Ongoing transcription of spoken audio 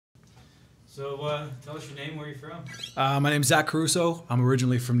Tell us your name, where you're from. My name's Zach Caruso. I'm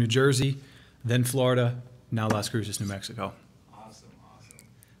originally from New Jersey, then Florida, now Las Cruces, New Mexico. Awesome.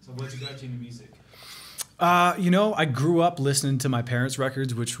 So what got you into music? I grew up listening to my parents'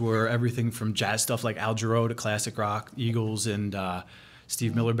 records, which were everything from jazz stuff like Al Jarreau to classic rock, Eagles, and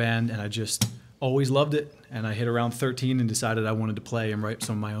Steve Miller Band, and I just always loved it. And I hit around 13 and decided I wanted to play and write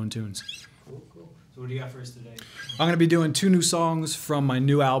some of my own tunes. Cool. So what do you got for us today? I'm going to be doing 2 new songs from my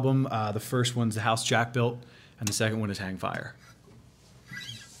new album. The first one's The House Jack Built, and the second one is Hang Fire.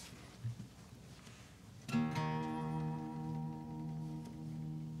 And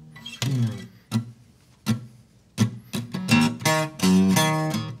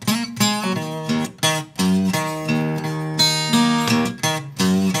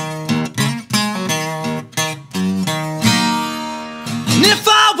if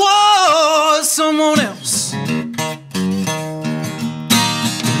I was someone else,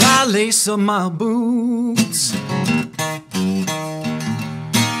 I lace up my boots,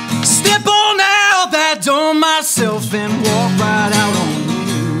 step on out that door myself and walk right out on you.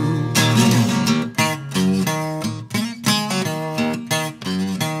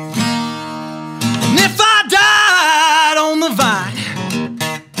 And if I died on the vine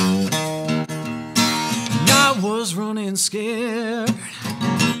and I was running scared,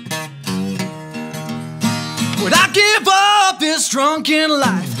 would I give up this drunken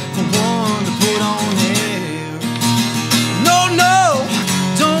life for one to put on air? No,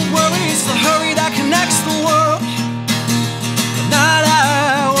 don't worry, it's the hurry that connects the world. Tonight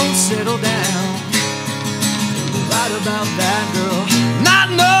I won't settle down. You're right about that, girl. And I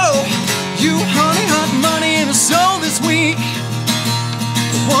know you honey hunt money in a soul this week.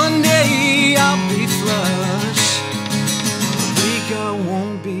 But one day I'll be flush. The week I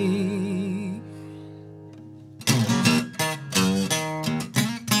won't be.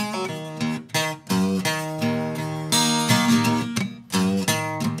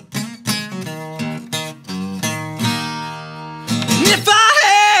 If I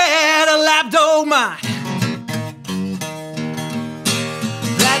had a lap-dog mind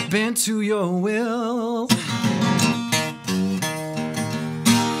that bent to your will, that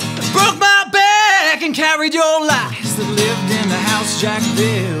broke my back and carried your lies, that lived in the house Jack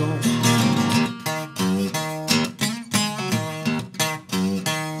built,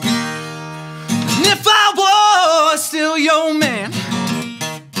 and if I was still your man,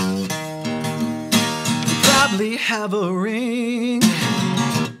 you'd probably have a ring.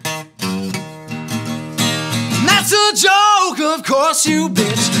 That's a joke, of course, you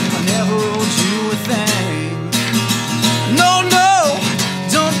bitch. I never owed you a thing. No,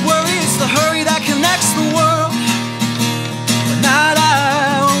 don't worry, it's the hurry that connects the world. Tonight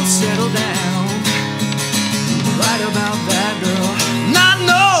I won't settle down. You're right about that, girl. And I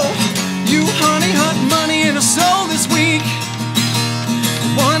know you honey hunt money in a soul this week.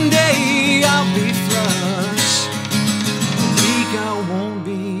 One day I'll be flush. A week I won't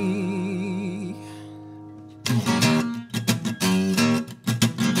be.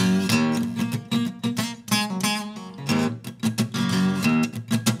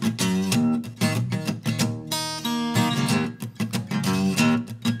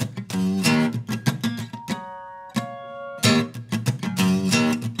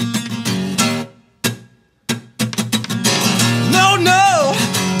 No,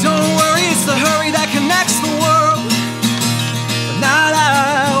 don't worry, it's the hurry that connects the world. Tonight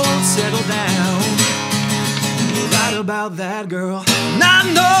I won't settle down. You're right about that, girl. And I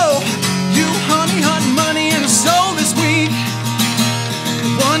know you honey hunt money in a soul this week.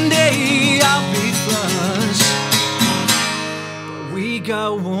 One day I'll be flush, but week I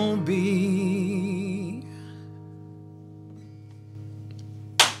won't be.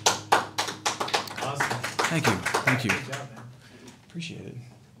 Awesome. Thank you. Good job, man. Appreciate it.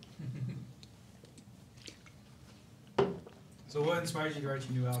 So what inspired you to write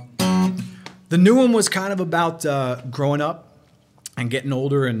your new album? The new one was kind of about growing up and getting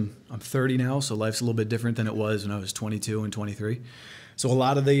older, and I'm 30 now, so life's a little bit different than it was when I was 22 and 23. So a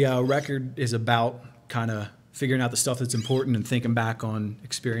lot of the record is about kind of figuring out the stuff that's important and thinking back on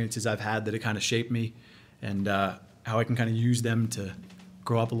experiences I've had that have kind of shaped me, and how I can kind of use them to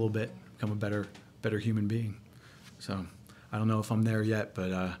grow up a little bit, become a better human being. So I don't know if I'm there yet,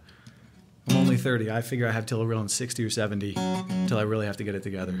 but I'm only 30. I figure I have till around 60 or 70 till I really have to get it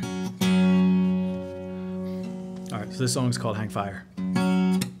together. All right, so this song's called Hang Fire.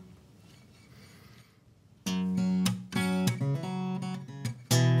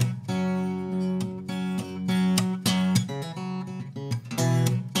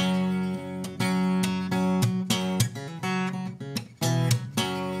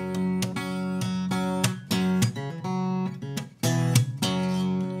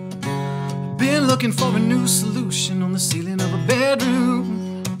 looking for a new solution on the ceiling of a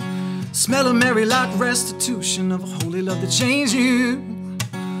bedroom. Smell of Mary like restitution of a holy love that changed you.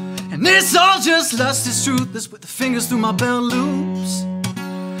 And it's all just lust, it's truthless with the fingers through my belt loops.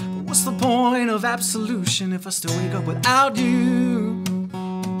 But what's the point of absolution if I still wake up without you?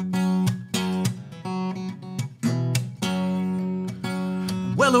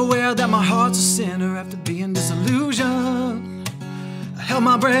 I'm well aware that my heart's a sinner after being disillusioned. I held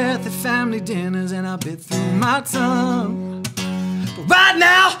my breath at family dinners and I bit through my tongue. But right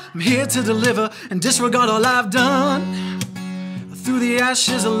now, I'm here to deliver and disregard all I've done. I threw the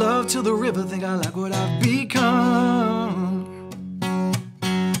ashes of love to the river, think I like what I've become.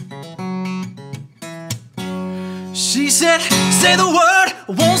 She said, say the word,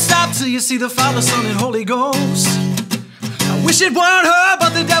 I won't stop till you see the Father, Son, and Holy Ghost. I wish it weren't her, but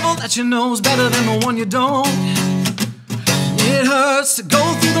the devil that you know's better than the one you don't. It hurts to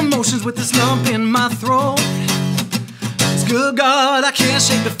go through the motions with this lump in my throat. It's good God, I can't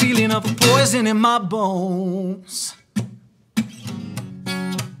shake the feeling of a poison in my bones.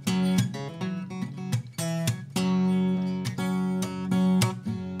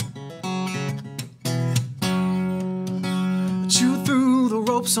 I chewed through the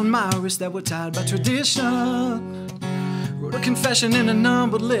ropes on my wrist that were tied by tradition. Wrote a confession in a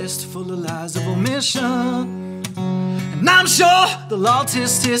numbered list full of lies of omission. And I'm sure they'll all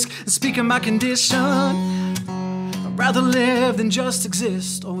tisk and speak of my condition. I'd rather live than just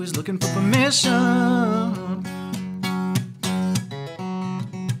exist, always looking for permission.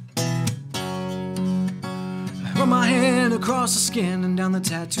 I run my hand across the skin and down the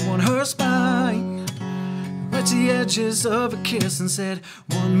tattoo on her spine. Right to the edges of a kiss and said,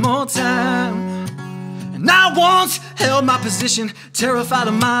 one more time. And I once held my position, terrified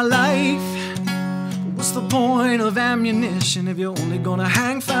of my life. What's the point of ammunition if you're only gonna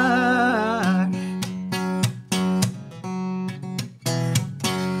hang fire?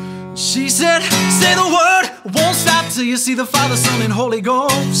 She said, say the word, won't stop till you see the Father, Son, and Holy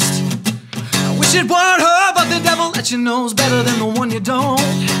Ghost. I wish it weren't her, but the devil that you know's better than the one you don't.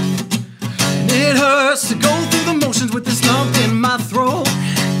 And it hurts to go through the motions with this lump in my throat.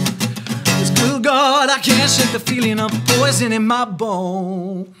 It's good God, I can't shake the feeling of poison in my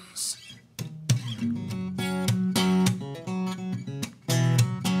bones.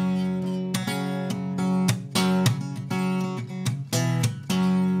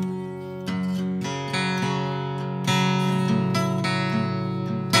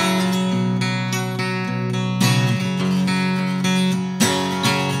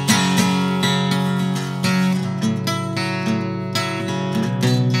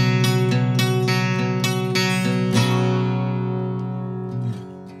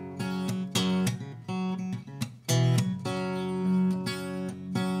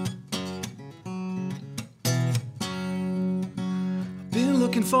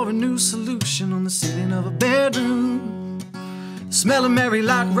 Looking for a new solution on the ceiling of a bedroom. The smell of Mary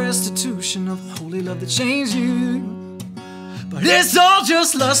like restitution of the holy love that changed you. But it's all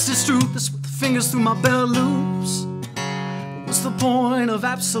just lust, it's truthless with the fingers through my belt loops. But what's the point of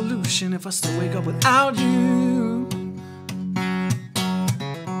absolution if I still wake up without you?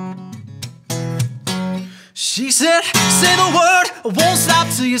 She said, say the word, I won't stop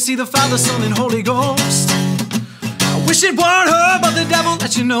till you see the Father, Son, and Holy Ghost. I wish it weren't her, but the devil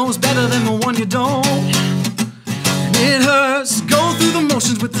that you know's better than the one you don't. And it hurts to go through the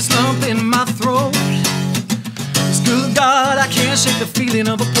motions with this lump in my throat. It's good God, I can't shake the feeling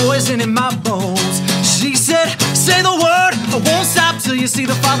of a poison in my bones. She said, say the word, I won't stop till you see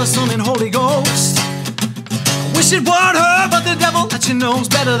the Father, Son, and Holy Ghost. I wish it weren't her, but the devil that you know's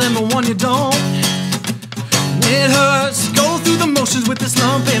better than the one you don't. And it hurts to go through the motions with this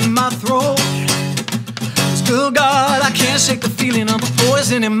lump in my throat. Good God, I can't shake the feeling of the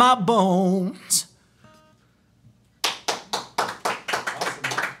poison in my bones.